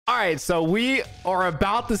All right, so we are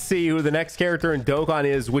about to see who the next character in Dokkan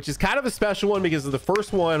is, which is kind of a special one because of the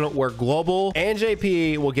first one where Global and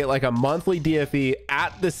JP will get like a monthly DFE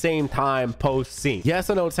at the same time post sync. Yes,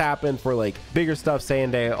 I know it's happened for like bigger stuff,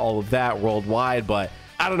 Saiyan Day, all of that worldwide, but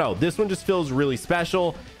I don't know. This one just feels really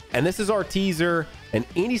special. And this is our teaser. And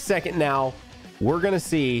any second now, we're going to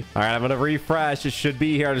see. All right, I'm going to refresh. It should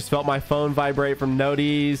be here. I just felt my phone vibrate from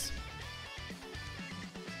noties.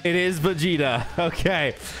 It is Vegeta.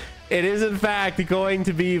 Okay. It is, in fact, going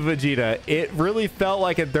to be Vegeta. It really felt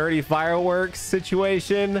like a dirty fireworks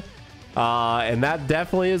situation. And that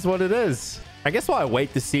definitely is what it is. I guess while I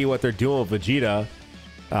wait to see what they're doing with Vegeta,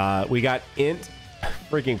 we got Int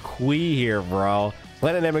freaking Kui here, bro.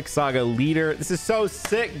 Planet Saga leader. This is so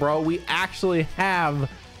sick, bro. We actually have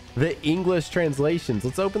the English translations.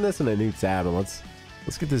 Let's open this in a new tab and let's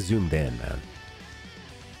get this zoomed in, man.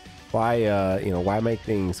 Why why make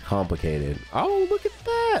things complicated? Oh, look at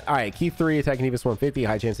that. All right, key 3, attacking defense 150,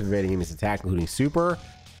 high chance of evading enemy's attack, including super.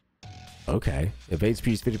 Okay, if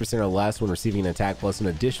HP is 50% or less when receiving an attack, plus an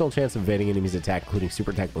additional chance of evading enemy's attack, including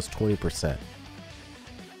super attack, plus 20%.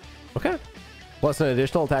 Okay, plus an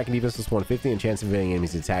additional attack and defense plus 150 and chance of evading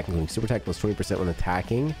enemy's attack, including super attack, plus 20% when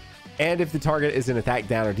attacking, and if the target is in attack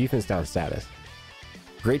down or defense down status.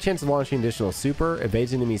 Great chance of launching additional super,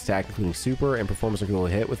 evades enemy's attack, including super, and performs a critical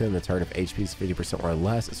hit within the turn if HP is 50% or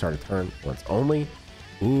less at start of turn once only.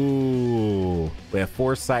 Ooh, we have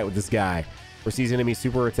foresight with this guy. Receives enemy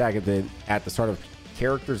super attack at the start of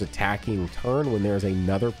character's attacking turn when there is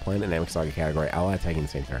another Planet Dynamic Saga category ally attacking the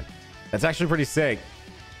same turn. That's actually pretty sick.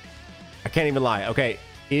 I can't even lie. Okay,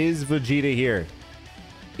 is Vegeta here?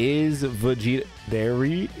 Is Vegeta? There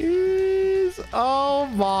he is. Oh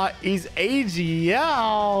my, he's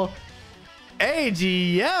AGL.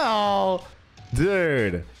 AGL.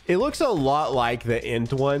 Dude, it looks a lot like the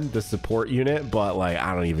Int one, the support unit, but like,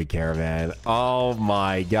 I don't even care, man. Oh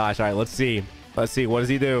my gosh. All right, let's see. Let's see. What does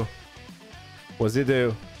he do? What does he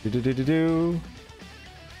do? Do.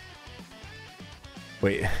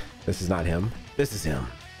 Wait, this is not him. This is him.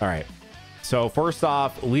 All right. So first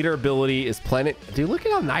off, leader ability is planet. Dude, look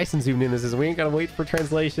at how nice and zoomed in this is. We ain't gotta wait for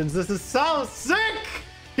translations. This is so sick.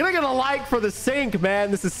 You're not gonna like for the sync, man.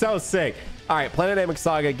 This is so sick. All right, Planet Dynamic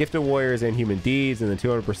Saga, Gifted Warriors, and Human Deeds, and then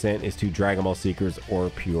 200% is to Dragon Ball Seekers or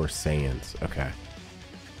Pure Saiyans. Okay.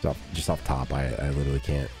 So just off top, I literally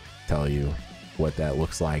can't tell you what that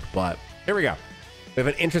looks like, but here we go. We have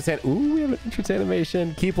an entrance we have an entrance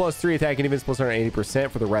animation. Key +3 attack and defense plus 180%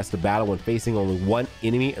 for the rest of battle when facing only one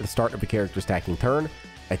enemy at the start of the character's attacking turn.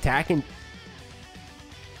 Attack and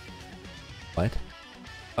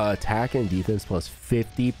defense plus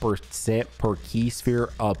 50% per key sphere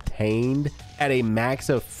obtained at a max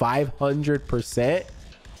of 500%.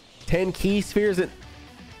 10 key spheres and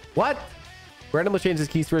what? Randomly changes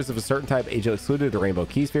key spheres of a certain type, age excluded to rainbow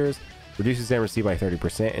key spheres. Reduces damage received by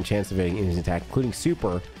 30% and chance of evading enemy's attack, including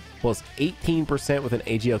super, plus 18% with an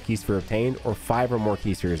AGL key sphere obtained or 5 or more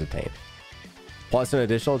key spheres obtained. Plus an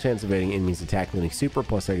additional chance of evading enemy's attack, including super,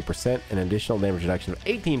 plus 30%, an additional damage reduction of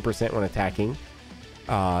 18% when attacking.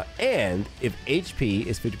 And if HP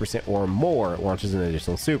is 50% or more, launches an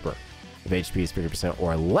additional super. If HP is 50%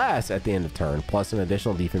 or less at the end of turn, plus an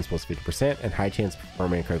additional defense plus 50% and high chance of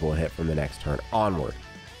performing a critical hit from the next turn onward.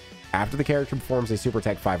 After the character performs a super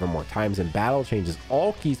attack 5 or more times in battle, changes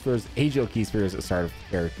all key spheres, AGL key spheres at the start of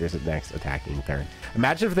the character's next attacking turn.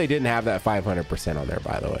 Imagine if they didn't have that 500% on there,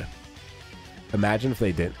 by the way. Imagine if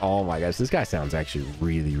they didn't. Oh my gosh, this guy sounds actually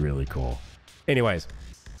really, really cool. Anyways,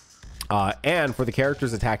 and for the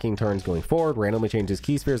character's attacking turns going forward, randomly changes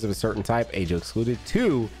key spheres of a certain type, AGL excluded,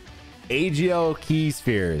 to AGL key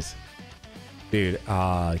spheres. Dude,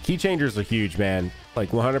 key changers are huge, man.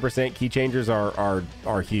 Like 100% key changers are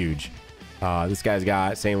huge. This guy's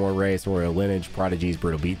got Saiyan War Race, Royal Lineage, Prodigies,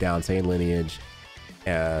 Brutal Beatdown, Saiyan Lineage.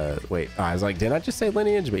 Wait, I was like, didn't I just say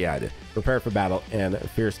Lineage? But yeah, I did. Prepare for Battle and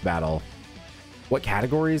Fierce Battle. What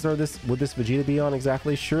categories would this Vegeta be on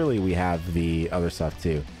exactly? Surely we have the other stuff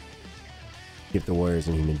too. Gifted Warriors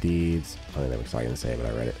and Human Deeds. I don't know what I'm going to say, but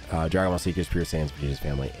I read it. Dragon Ball Seekers, Pure Saiyans, Vegeta's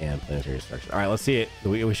Family, and Planetary Destruction. All right, let's see it.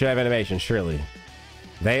 We should have animation, surely.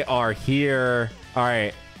 They are here. All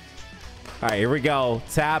right. All right, here we go.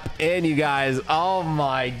 Tap in, you guys. Oh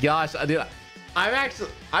my gosh. Dude, I'm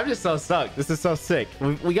just so stoked. This is so sick.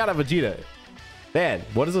 We got a Vegeta. Man,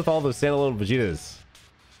 what is with all those standalone Vegetas?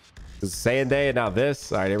 This is Saiyan Day and now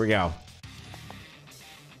this. All right, here we go.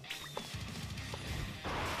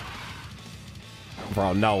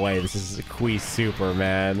 Bro, no way. This is a Kui Super,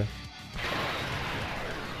 man.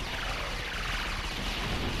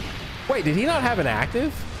 Wait, did he not have an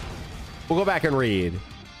active? We'll go back and read.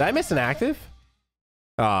 Did I miss an active?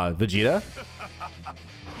 Vegeta.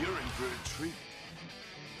 You're in for a treat.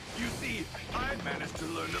 You see, I managed to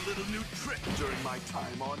learn a little new trick during my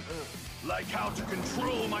time on Earth, like how to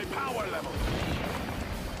control my power level.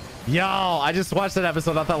 Yo, I just watched that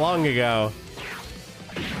episode not that long ago.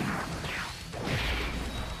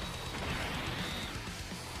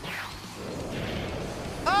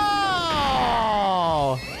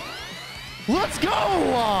 Oh! Let's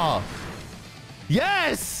go!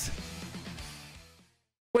 Yes!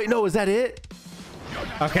 Wait, no, is that it?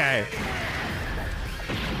 Okay.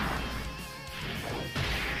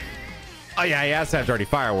 Oh yeah, he has to have dirty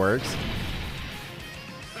fireworks.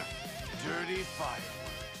 Dirty fire.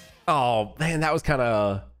 Oh man, that was kind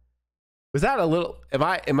of. Was that a little? Am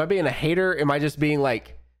I being a hater? Am I just being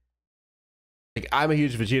like I'm a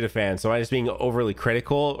huge Vegeta fan, so am I just being overly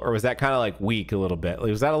critical, or was that kind of like weak a little bit? Like,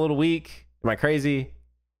 was that a little weak? Am I crazy?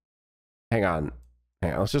 Hang on.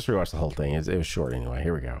 Let's just rewatch the whole thing. It was short anyway.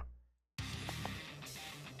 Here we go.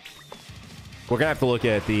 We're gonna have to look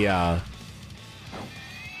at the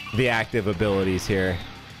active abilities here.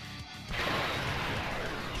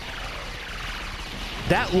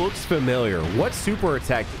 That looks familiar. What super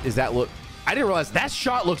attack is that? Look, I didn't realize that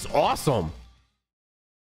shot looks awesome.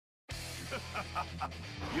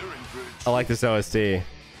 I like this OST. You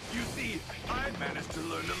see, I managed to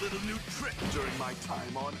learn a little new trick during my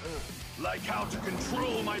time on Earth, like how to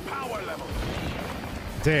control my power level.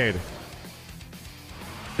 Dude,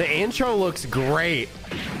 the intro looks great,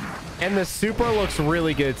 and the super looks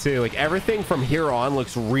really good too. Like everything from here on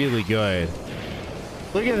looks really good.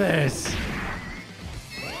 Look at this.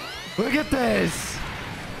 Look at this.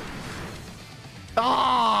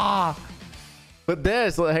 Ah! But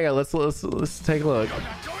this, hang on, let's take a look.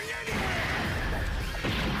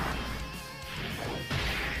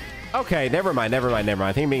 Okay, never mind. I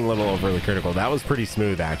think I'm being a little overly critical. That was pretty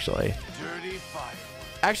smooth, actually. Dirty fire.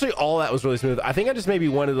 Actually, all that was really smooth. I think I just maybe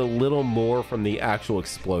wanted a little more from the actual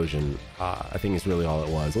explosion. I think is really all it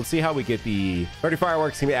was. Let's see how we get the 30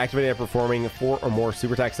 fireworks can be activated after performing 4 or more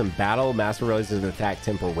super attacks in battle. Master realizes an attack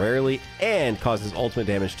temporarily and causes ultimate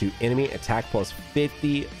damage to enemy attack plus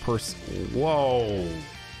 50%. Whoa.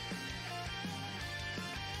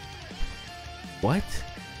 What?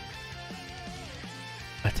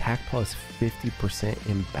 Attack plus 50%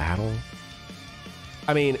 in battle?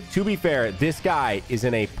 I mean, to be fair, this guy is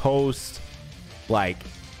in a post, like,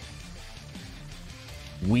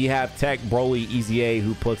 we have Tech, Broly, Easy A,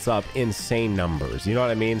 who puts up insane numbers. You know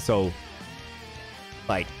what I mean? So,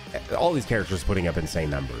 like, all these characters putting up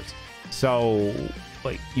insane numbers. So,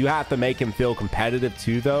 like, you have to make him feel competitive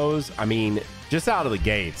to those. I mean, just out of the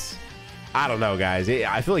gates, I don't know, guys.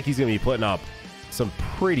 I feel like he's going to be putting up some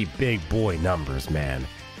pretty big boy numbers, man.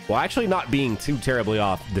 Well, actually not being too terribly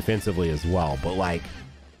off defensively as well, but like,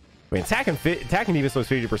 I mean, attacking defense was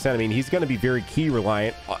 50%. I mean, he's going to be very key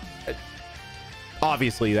reliant.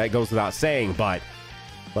 Obviously, that goes without saying, but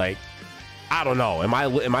like, I don't know.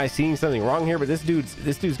 Am I seeing something wrong here? But this dude's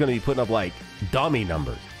going to be putting up like dummy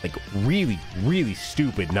numbers, like really, really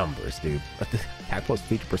stupid numbers, dude. Attack plus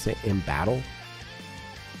 50% in battle.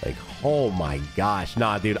 Like, oh my gosh.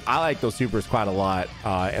 Nah, dude, I like those supers quite a lot.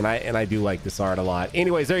 And I do like this art a lot.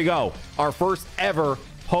 Anyways, there you go. Our first ever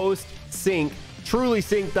post-sync, truly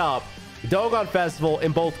synced up Dokkan Festival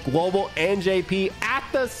in both global and JP at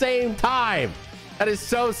the same time. That is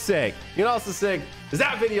so sick. You know what else is sick? Is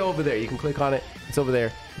that video over there. You can click on it. It's over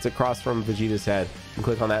there. It's across from Vegeta's head. You can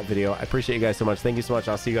click on that video. I appreciate you guys so much. Thank you so much.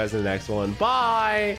 I'll see you guys in the next one. Bye.